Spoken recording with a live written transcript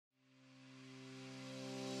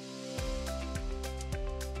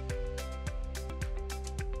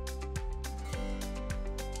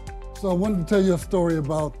So I wanted to tell you a story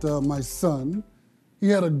about my son. He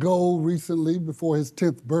had a goal recently before his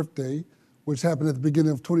 10th birthday, which happened at the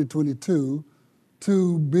beginning of 2022,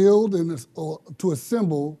 to build and to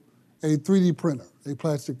assemble a 3D printer, a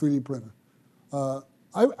plastic 3D printer.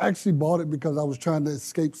 I actually bought it because I was trying to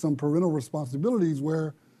escape some parental responsibilities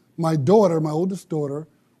where my daughter, my oldest daughter,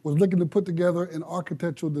 was looking to put together an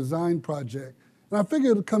architectural design project. And I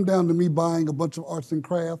figured it would come down to me buying a bunch of arts and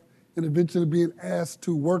craft and eventually being asked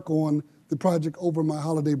to work on the project over my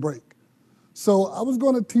holiday break. So I was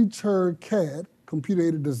going to teach her CAD,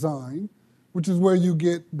 computer-aided design, which is where you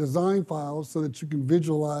get design files so that you can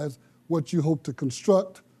visualize what you hope to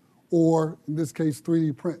construct, or in this case,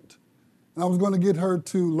 3D print. And I was going to get her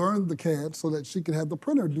to learn the CAD so that she could have the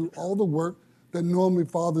printer do all the work that normally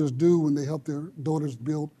fathers do when they help their daughters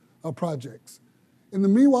build projects. In the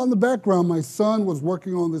meanwhile, in the background, my son was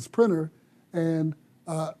working on this printer, and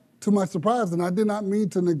to my surprise, and I did not mean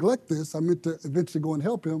to neglect this, I meant to eventually go and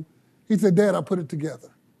help him, he said, "Dad, I put it together."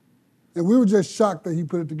 And we were just shocked that he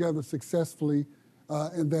put it together successfully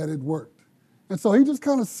and that it worked. And so he just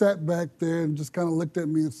kind of sat back there and just kind of looked at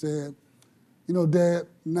me and said, "You know, Dad,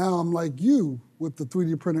 now I'm like you with the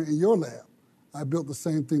 3D printer in your lab. I built the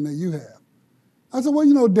same thing that you have." I said, "Well,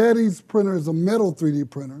 you know, Daddy's printer is a metal 3D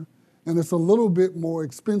printer, and it's a little bit more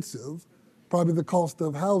expensive, probably the cost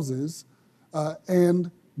of houses,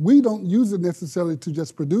 and we don't use it necessarily to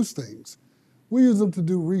just produce things. We use them to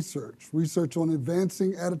do research on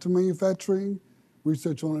advancing additive manufacturing,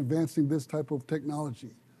 research on advancing this type of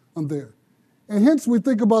technology on there. And hence we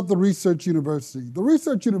think about the research university. The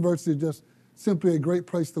research university is just simply a great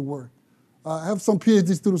place to work. I have some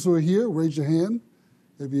PhD students who are here. Raise your hand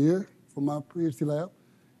if you're here from my PhD lab.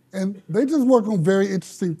 And they just work on very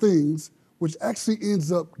interesting things, which actually ends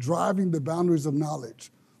up driving the boundaries of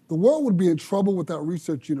knowledge. The world would be in trouble without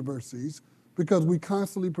research universities because we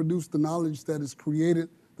constantly produce the knowledge that is created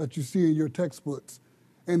that you see in your textbooks.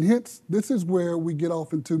 And hence, this is where we get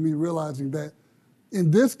off into me realizing that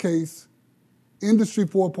in this case, Industry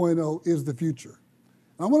 4.0 is the future.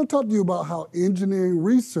 And I want to talk to you about how engineering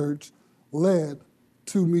research led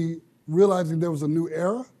to me realizing there was a new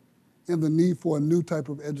era and the need for a new type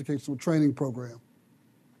of educational training program.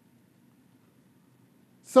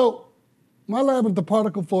 So my lab is the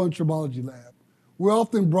Particle Flow and Tribology lab. We're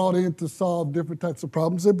often brought in to solve different types of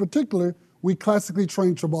problems. In particular, we classically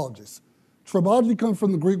train tribologists. Tribology comes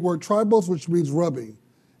from the Greek word tribos, which means rubbing.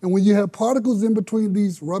 And when you have particles in between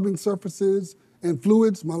these rubbing surfaces and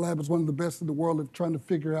fluids, my lab is one of the best in the world at trying to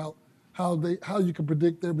figure out how you can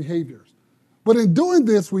predict their behaviors. But in doing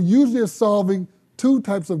this, we usually are solving two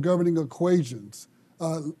types of governing equations.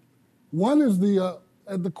 One is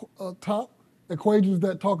at the top, equations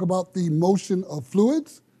that talk about the motion of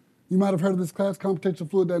fluids. You might have heard of this class, computational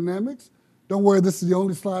fluid dynamics. Don't worry, this is the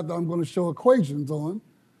only slide that I'm going to show equations on.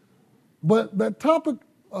 But that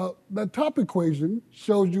top equation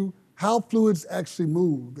shows you how fluids actually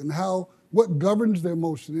move and what governs their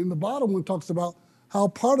motion. And the bottom one talks about how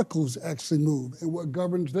particles actually move and what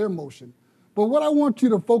governs their motion. But what I want you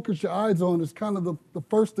to focus your eyes on is kind of the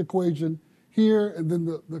first equation here and then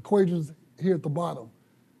the equations here at the bottom.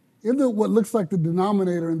 In what looks like the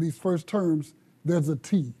denominator in these first terms, there's a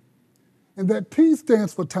T. And that T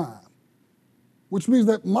stands for time, which means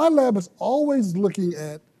that my lab is always looking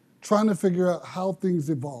at trying to figure out how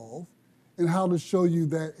things evolve and how to show you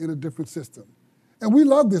that in a different system. And we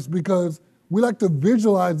love this because we like to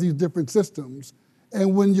visualize these different systems.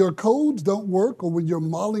 And when your codes don't work or when your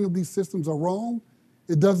modeling of these systems are wrong,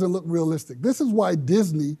 it doesn't look realistic. This is why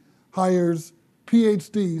Disney hires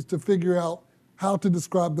PhDs to figure out how to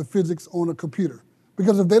describe the physics on a computer.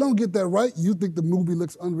 Because if they don't get that right, you think the movie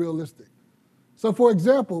looks unrealistic. So for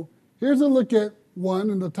example, here's a look at one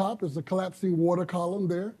in the top. There's a collapsing water column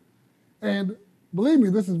there. And believe me,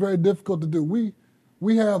 this is very difficult to do.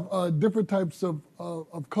 We have different types of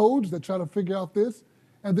codes that try to figure out this.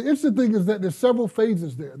 And the interesting thing is that there's several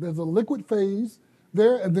phases there. There's a liquid phase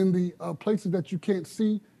there, and then the places that you can't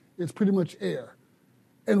see is pretty much air.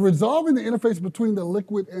 And resolving the interface between the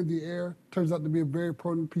liquid and the air turns out to be a very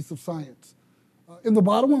important piece of science. In the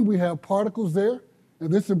bottom one, we have particles there,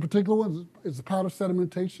 and this in particular one is powder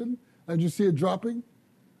sedimentation, as you see it dropping.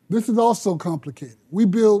 This is also complicated. We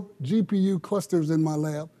build GPU clusters in my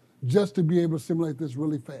lab just to be able to simulate this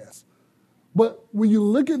really fast. But when you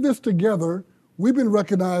look at this together, we've been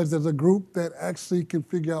recognized as a group that actually can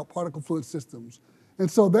figure out particle fluid systems. And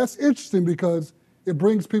so that's interesting because it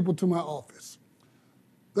brings people to my office.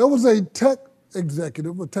 There was a tech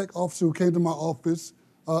executive, a tech officer who came to my office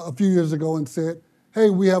a few years ago and said, "Hey,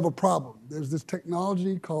 we have a problem. There's this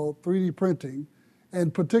technology called 3D printing, and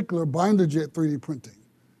in particular binder jet 3D printing.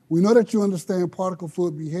 We know that you understand particle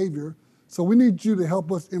fluid behavior, so we need you to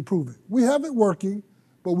help us improve it. We have it working,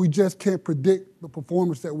 but we just can't predict the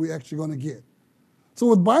performance that we're actually going to get. So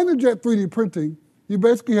with binder jet 3D printing, you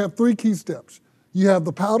basically have 3 key steps. You have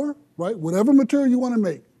the powder, right? Whatever material you want to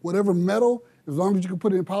make, whatever metal, as long as you can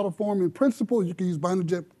put it in powder form, in principle, you can use binder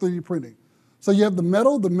jet 3D printing. So you have the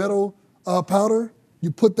metal powder,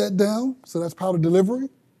 you put that down, so that's powder delivery.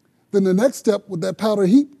 Then the next step with that powder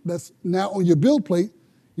heap that's now on your build plate,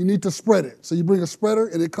 you need to spread it. So you bring a spreader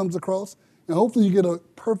and it comes across, and hopefully you get a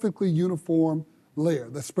perfectly uniform layer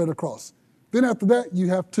that's spread across. Then after that, you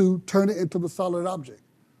have to turn it into the solid object.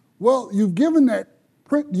 Well, you've given that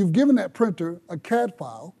printer a CAD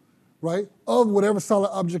file, right, of whatever solid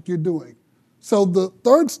object you're doing. So the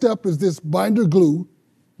third step is this binder glue.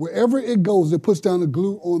 Wherever it goes, it puts down the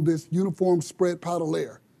glue on this uniform spread powder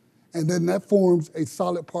layer. And then that forms a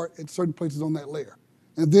solid part at certain places on that layer.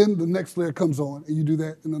 And then the next layer comes on, and you do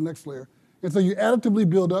that in the next layer. And so you additively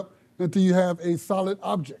build up until you have a solid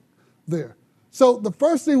object there. So the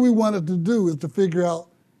first thing we wanted to do is to figure out,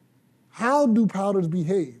 how do powders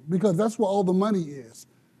behave? Because that's where all the money is.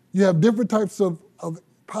 You have different types of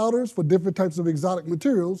powders for different types of exotic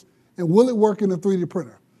materials, and will it work in a 3D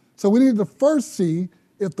printer? So we need to first see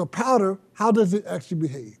if the powder, how does it actually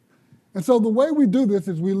behave? And so the way we do this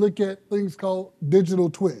is we look at things called digital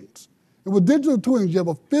twins. And with digital twins, you have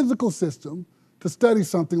a physical system to study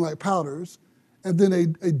something like powders, and then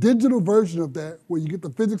a digital version of that where you get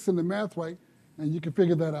the physics and the math right, and you can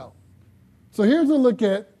figure that out. So here's a look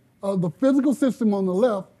at the physical system on the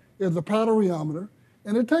left is a powder rheometer,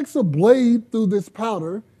 and it takes a blade through this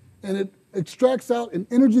powder, and it extracts out an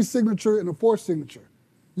energy signature and a force signature.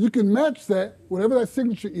 You can match that, whatever that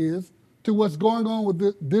signature is, to what's going on with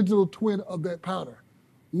the digital twin of that powder.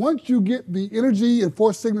 Once you get the energy and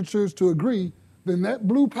force signatures to agree, then that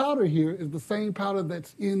blue powder here is the same powder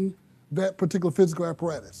that's in that particular physical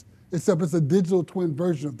apparatus, except it's a digital twin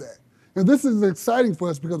version of that. And this is exciting for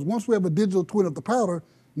us because once we have a digital twin of the powder,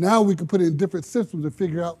 now we can put it in different systems and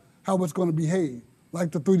figure out how it's going to behave,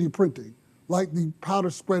 like the 3D printing, like the powder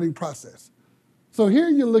spreading process. So here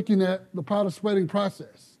you're looking at the powder spreading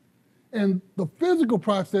process. And the physical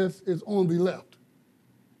process is on the left.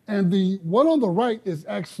 And the one on the right is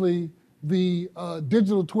actually the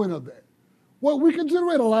digital twin of that. Well, we can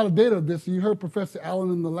generate a lot of data of this. You heard Professor Allen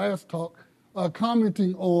in the last talk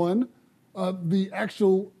commenting on the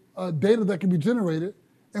actual data that can be generated.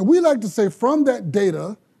 And we like to say from that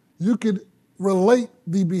data, you could relate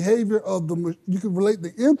the behavior of you could relate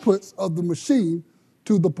the inputs of the machine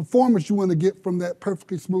to the performance you want to get from that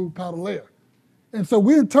perfectly smooth powder layer. And so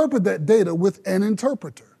we interpret that data with an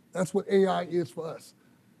interpreter. That's what AI is for us.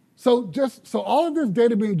 So all of this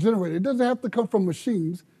data being generated, it doesn't have to come from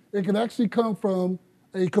machines. It can actually come from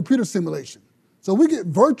a computer simulation. So we get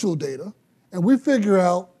virtual data, and we figure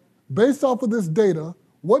out, based off of this data,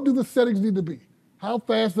 what do the settings need to be? How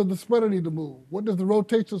fast does the spreader need to move? What does the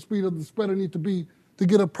rotational speed of the spreader need to be to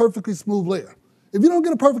get a perfectly smooth layer? If you don't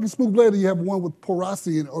get a perfectly smooth layer, then you have one with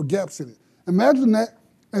porosity in it or gaps in it. Imagine that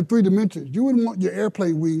in 3 dimensions. You wouldn't want your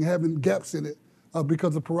airplane wing having gaps in it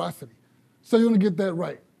because of porosity. So you want to get that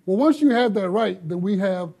right. Well, once you have that right, then we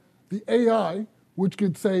have the AI, which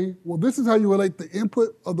can say, well, this is how you relate the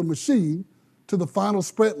input of the machine to the final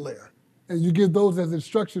spread layer. And you give those as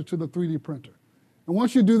instructions to the 3D printer. And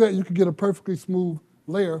once you do that, you can get a perfectly smooth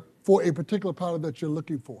layer for a particular powder that you're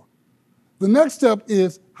looking for. The next step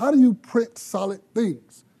is, how do you print solid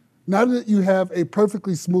things? Now that you have a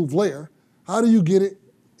perfectly smooth layer, how do you get it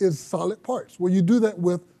in solid parts? Well, you do that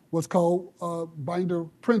with what's called binder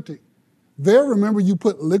printing. There, remember, you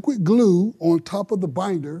put liquid glue on top of the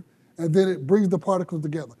binder, and then it brings the particles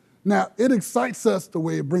together. Now, it excites us the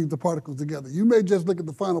way it brings the particles together. You may just look at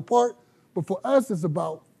the final part, but for us, it's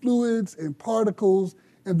about fluids and particles,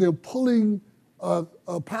 and then pulling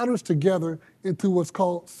powders together into what's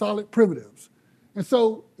called solid primitives. And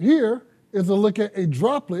so here is a look at a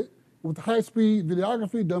droplet with high-speed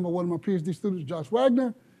videography done by one of my PhD students, Josh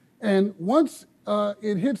Wagner. And once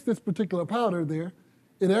it hits this particular powder there,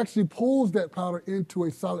 it actually pulls that powder into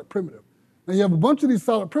a solid primitive. Now you have a bunch of these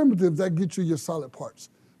solid primitives that get you your solid parts.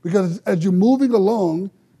 Because as you're moving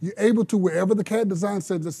along, you're able to, wherever the CAD design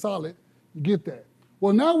says it's solid, you get that.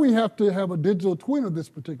 Well, now we have to have a digital twin of this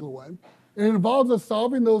particular one. And it involves us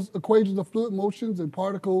solving those equations of fluid motions and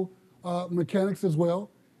particle mechanics as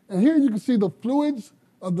well. And here you can see the fluids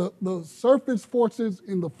of the surface forces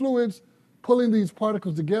in the fluids pulling these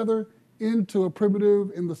particles together into a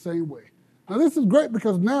primitive in the same way. Now this is great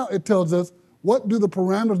because now it tells us what do the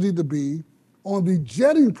parameters need to be on the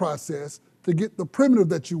jetting process to get the primitive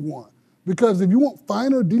that you want. Because if you want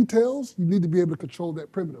finer details, you need to be able to control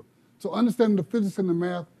that primitive. So understanding the physics and the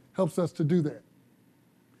math helps us to do that.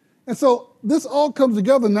 And so this all comes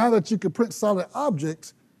together now that you can print solid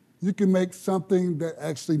objects, you can make something that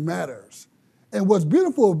actually matters. And what's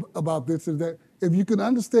beautiful about this is that if you can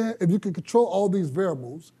understand, if you can control all these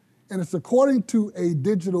variables, and it's according to a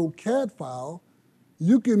digital CAD file,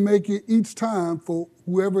 you can make it each time for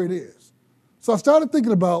whoever it is. So I started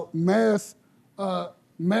thinking about mass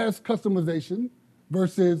customization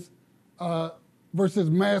versus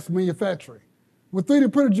mass manufacturing. With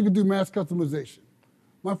 3D printers, you can do mass customization.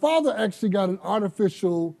 My father actually got an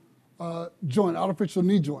artificial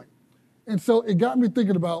knee joint. And so it got me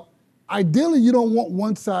thinking about, ideally, you don't want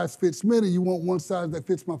one size fits many, you want one size that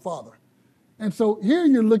fits my father. And so here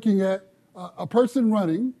you're looking at a person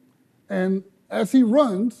running, and as he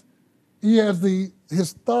runs, he has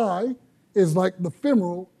his thigh is like the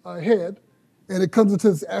femoral head, and it comes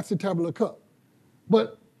into this acetabular cup.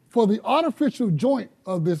 But for the artificial joint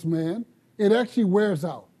of this man, it actually wears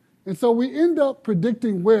out. And so we end up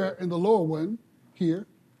predicting wear in the lower one here.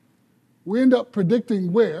 We end up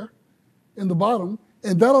predicting wear in the bottom,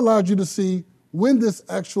 and that allows you to see when this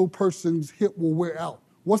actual person's hip will wear out.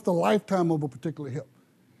 What's the lifetime of a particular hip?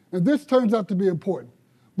 And this turns out to be important.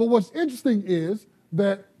 But what's interesting is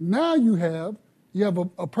that now you have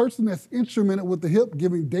a person that's instrumented with the hip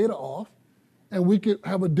giving data off, and we could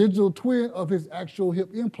have a digital twin of his actual hip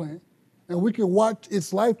implant, and we can watch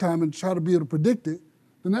its lifetime and try to be able to predict it.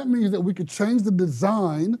 Then that means that we could change the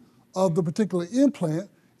design of the particular implant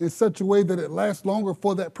in such a way that it lasts longer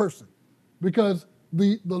for that person. Because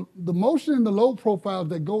the motion and the load profiles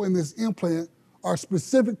that go in this implant are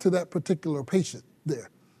specific to that particular patient there.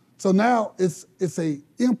 So now it's a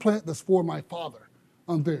implant that's for my father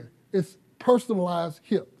there. It's personalized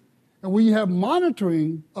hip. And when you have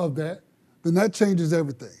monitoring of that, then that changes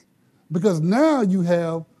everything. Because now you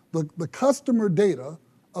have the customer data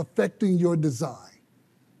affecting your design.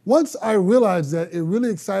 Once I realized that, it really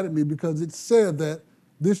excited me because it said that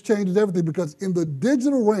this changes everything, because in the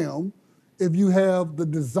digital realm, if you have the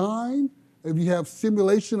design, if you have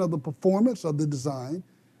simulation of the performance of the design,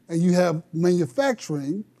 and you have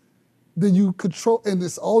manufacturing, then you control, and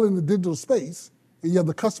it's all in the digital space, and you have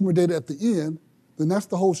the customer data at the end, then that's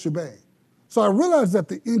the whole shebang. So I realized that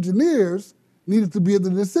the engineers needed to be at the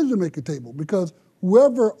decision-making table, because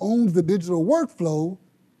whoever owns the digital workflow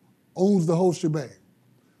owns the whole shebang.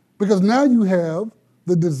 Because now you have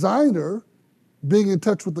the designer being in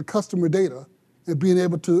touch with the customer data and being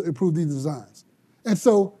able to improve these designs. And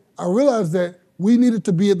so I realized that we needed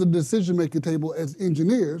to be at the decision-making table as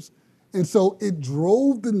engineers, and so it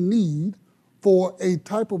drove the need for a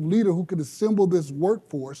type of leader who could assemble this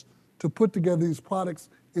workforce to put together these products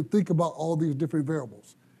and think about all these different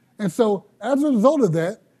variables. And so as a result of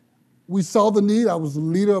that, we saw the need. I was the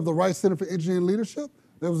leader of the Rice Center for Engineering Leadership.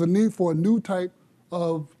 There was a need for a new type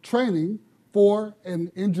of training for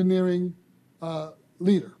an engineering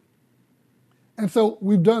leader. And so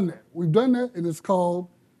we've done that. We've done that, and it's called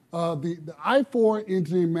the I4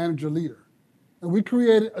 Engineering Manager Leader. And we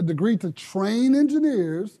created a degree to train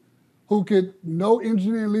engineers who could know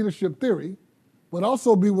engineering leadership theory, but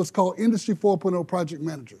also be what's called Industry 4.0 project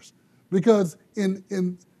managers. Because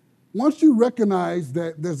once you recognize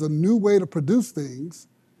that there's a new way to produce things,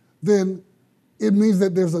 then it means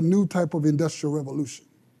that there's a new type of industrial revolution.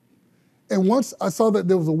 And once I saw that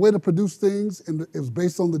there was a way to produce things, and it was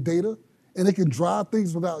based on the data, and it can drive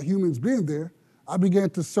things without humans being there, I began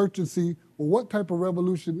to search and see, well, what type of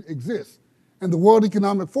revolution exists? And the World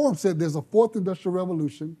Economic Forum said there's a fourth industrial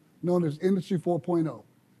revolution known as Industry 4.0.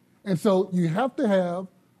 And so you have to have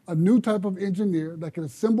a new type of engineer that can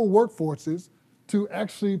assemble workforces to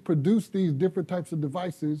actually produce these different types of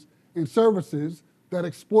devices and services that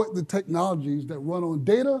exploit the technologies that run on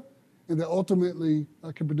data and that ultimately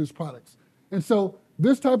can produce products. And so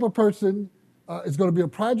this type of person is going to be a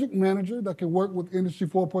project manager that can work with Industry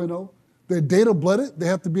 4.0. They're data blooded. They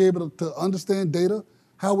have to be able to understand data,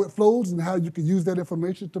 how it flows, and how you can use that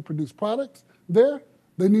information to produce products there.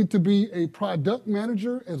 They need to be a product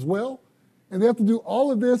manager as well. And they have to do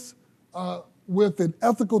all of this with an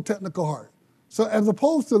ethical, technical heart. So as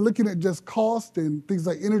opposed to looking at just cost and things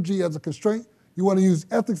like energy as a constraint, you want to use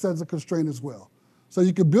ethics as a constraint as well. So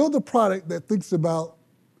you can build a product that thinks about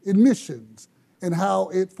emissions and how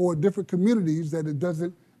it, for different communities, that it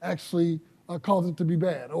doesn't actually cause it to be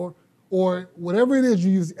bad. Or whatever it is,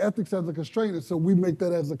 you use ethics as a constraint, and so we make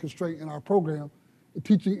that as a constraint in our program,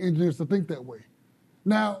 teaching engineers to think that way.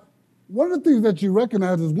 Now, one of the things that you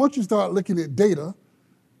recognize is once you start looking at data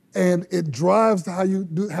and it drives how you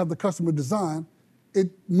have the customer design, it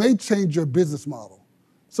may change your business model.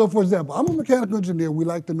 So for example, I'm a mechanical engineer, we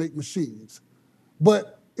like to make machines.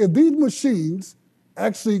 But if these machines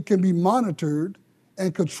actually can be monitored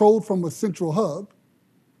and controlled from a central hub,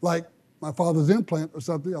 like my father's implant or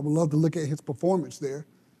something, I would love to look at his performance there,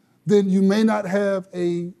 then you may not have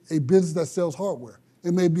a business that sells hardware.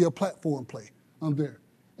 It may be a platform play there.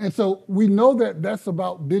 And so we know that that's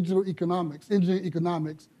about digital economics, engineering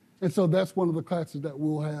economics, and so that's one of the classes that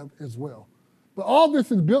we'll have as well. But all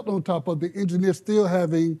this is built on top of the engineer still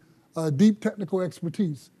having deep technical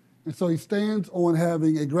expertise. And so he stands on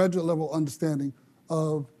having a graduate level understanding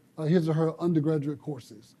of his or her undergraduate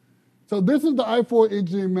courses. So this is the I4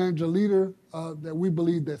 Engineering Manager Leader that we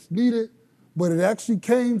believe that's needed, but it actually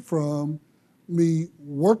came from me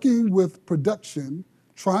working with production,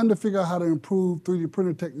 trying to figure out how to improve 3D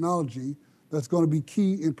printer technology that's going to be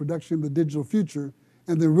key in production in the digital future,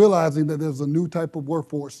 and then realizing that there's a new type of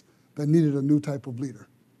workforce that needed a new type of leader.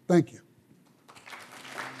 Thank you.